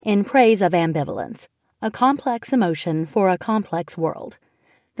In Praise of Ambivalence, a Complex Emotion for a Complex World.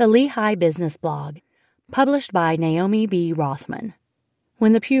 The Lehigh Business Blog, published by Naomi B. Rothman.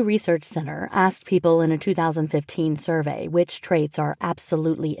 When the Pew Research Center asked people in a 2015 survey which traits are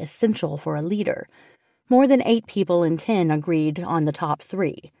absolutely essential for a leader, more than 8 people in 10 agreed on the top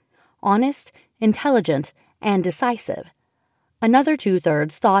 3: honest, intelligent, and decisive. Another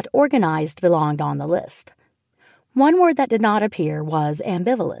 2/3 thought organized belonged on the list. One word that did not appear was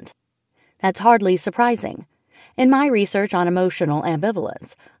ambivalent. That's hardly surprising. In my research on emotional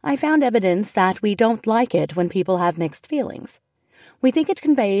ambivalence, I found evidence that we don't like it when people have mixed feelings. We think it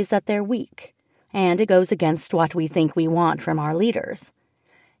conveys that they're weak, and it goes against what we think we want from our leaders.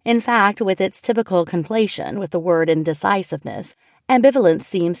 In fact, with its typical conflation with the word indecisiveness, ambivalence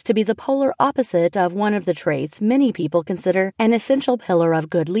seems to be the polar opposite of one of the traits many people consider an essential pillar of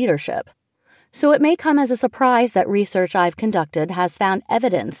good leadership. So it may come as a surprise that research I've conducted has found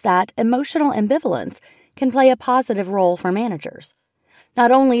evidence that emotional ambivalence can play a positive role for managers,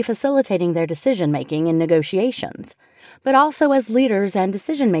 not only facilitating their decision-making in negotiations, but also as leaders and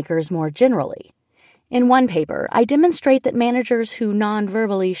decision-makers more generally. In one paper, I demonstrate that managers who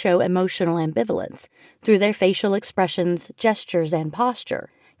non-verbally show emotional ambivalence through their facial expressions, gestures, and posture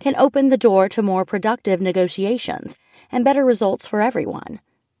can open the door to more productive negotiations and better results for everyone.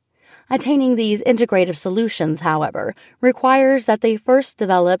 Attaining these integrative solutions, however, requires that they first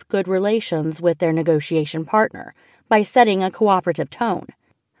develop good relations with their negotiation partner by setting a cooperative tone.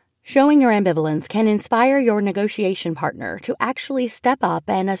 Showing your ambivalence can inspire your negotiation partner to actually step up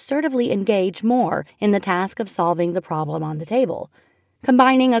and assertively engage more in the task of solving the problem on the table.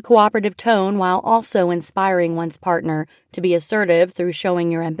 Combining a cooperative tone while also inspiring one's partner to be assertive through showing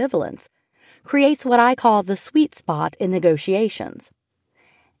your ambivalence creates what I call the sweet spot in negotiations.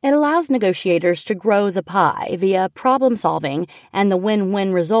 It allows negotiators to grow the pie via problem solving, and the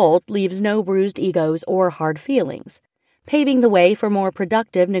win-win result leaves no bruised egos or hard feelings, paving the way for more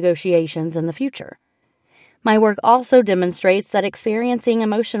productive negotiations in the future. My work also demonstrates that experiencing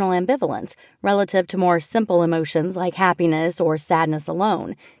emotional ambivalence relative to more simple emotions like happiness or sadness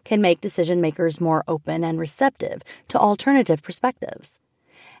alone can make decision-makers more open and receptive to alternative perspectives.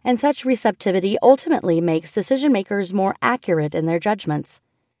 And such receptivity ultimately makes decision-makers more accurate in their judgments.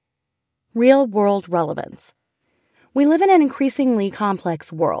 Real-world relevance. We live in an increasingly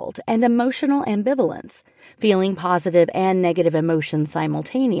complex world, and emotional ambivalence, feeling positive and negative emotions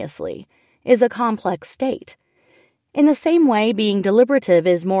simultaneously, is a complex state. In the same way, being deliberative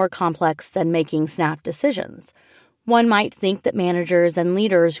is more complex than making snap decisions. One might think that managers and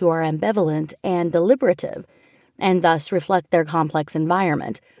leaders who are ambivalent and deliberative, and thus reflect their complex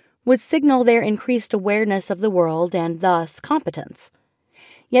environment, would signal their increased awareness of the world and thus competence.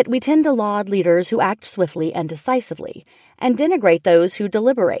 Yet we tend to laud leaders who act swiftly and decisively, and denigrate those who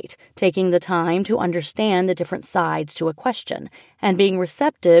deliberate, taking the time to understand the different sides to a question, and being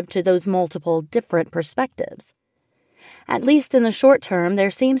receptive to those multiple different perspectives. At least in the short term,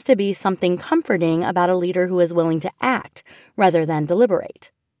 there seems to be something comforting about a leader who is willing to act rather than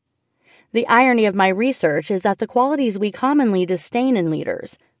deliberate. The irony of my research is that the qualities we commonly disdain in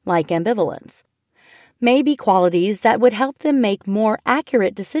leaders, like ambivalence, may be qualities that would help them make more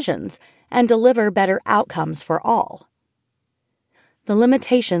accurate decisions and deliver better outcomes for all. The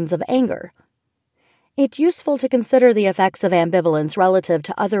limitations of anger. It's useful to consider the effects of ambivalence relative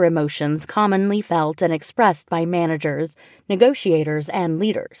to other emotions commonly felt and expressed by managers, negotiators, and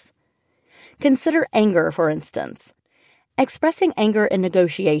leaders. Consider anger, for instance. Expressing anger in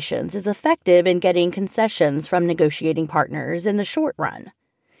negotiations is effective in getting concessions from negotiating partners in the short run.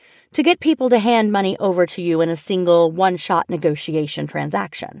 To get people to hand money over to you in a single, one-shot negotiation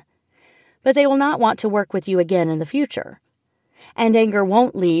transaction. But they will not want to work with you again in the future. And anger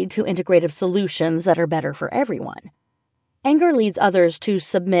won't lead to integrative solutions that are better for everyone. Anger leads others to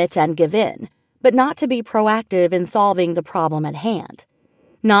submit and give in, but not to be proactive in solving the problem at hand,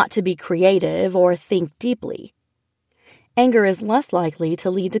 not to be creative or think deeply. Anger is less likely to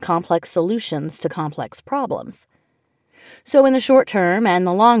lead to complex solutions to complex problems. So in the short term and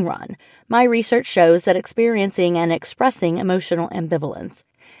the long run, my research shows that experiencing and expressing emotional ambivalence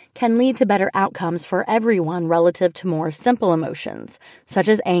can lead to better outcomes for everyone relative to more simple emotions, such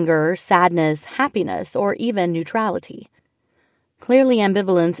as anger, sadness, happiness, or even neutrality. Clearly,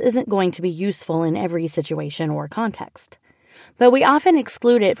 ambivalence isn't going to be useful in every situation or context, but we often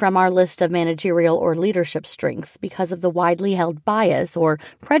exclude it from our list of managerial or leadership strengths because of the widely held bias or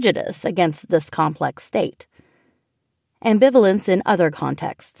prejudice against this complex state. Ambivalence in other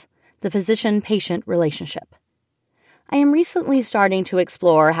contexts, the physician-patient relationship. I am recently starting to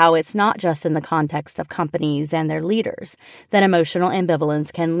explore how it's not just in the context of companies and their leaders that emotional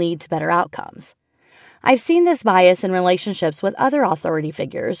ambivalence can lead to better outcomes. I've seen this bias in relationships with other authority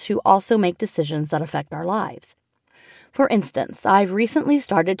figures who also make decisions that affect our lives. For instance, I've recently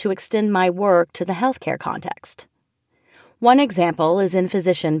started to extend my work to the healthcare context. One example is in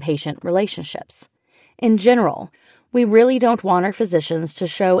physician-patient relationships. In general, we really don't want our physicians to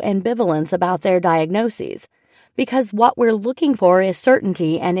show ambivalence about their diagnoses, because what we're looking for is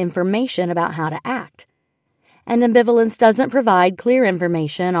certainty and information about how to act. And ambivalence doesn't provide clear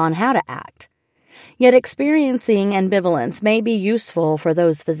information on how to act. Yet experiencing ambivalence may be useful for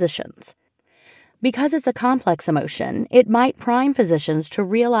those physicians. Because it's a complex emotion, it might prime physicians to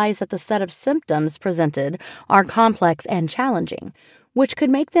realize that the set of symptoms presented are complex and challenging, which could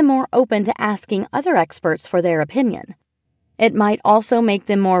make them more open to asking other experts for their opinion. It might also make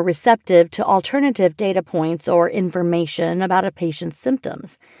them more receptive to alternative data points or information about a patient's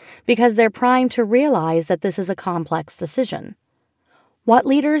symptoms, because they're primed to realize that this is a complex decision. What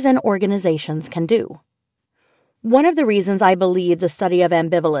leaders and organizations can do. One of the reasons I believe the study of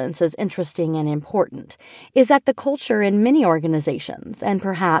ambivalence is interesting and important is that the culture in many organizations, and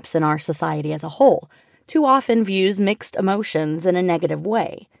perhaps in our society as a whole, too often views mixed emotions in a negative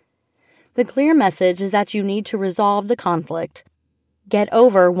way. The clear message is that you need to resolve the conflict, get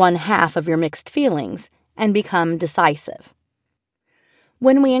over one half of your mixed feelings, and become decisive.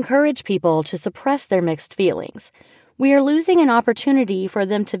 When we encourage people to suppress their mixed feelings, we are losing an opportunity for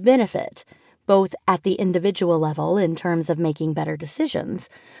them to benefit, both at the individual level in terms of making better decisions,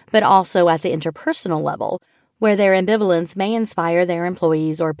 but also at the interpersonal level, where their ambivalence may inspire their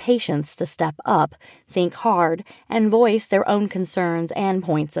employees or patients to step up, think hard, and voice their own concerns and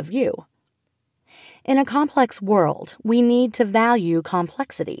points of view. In a complex world, we need to value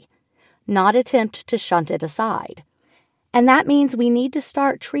complexity, not attempt to shunt it aside. And that means we need to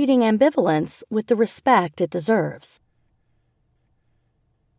start treating ambivalence with the respect it deserves.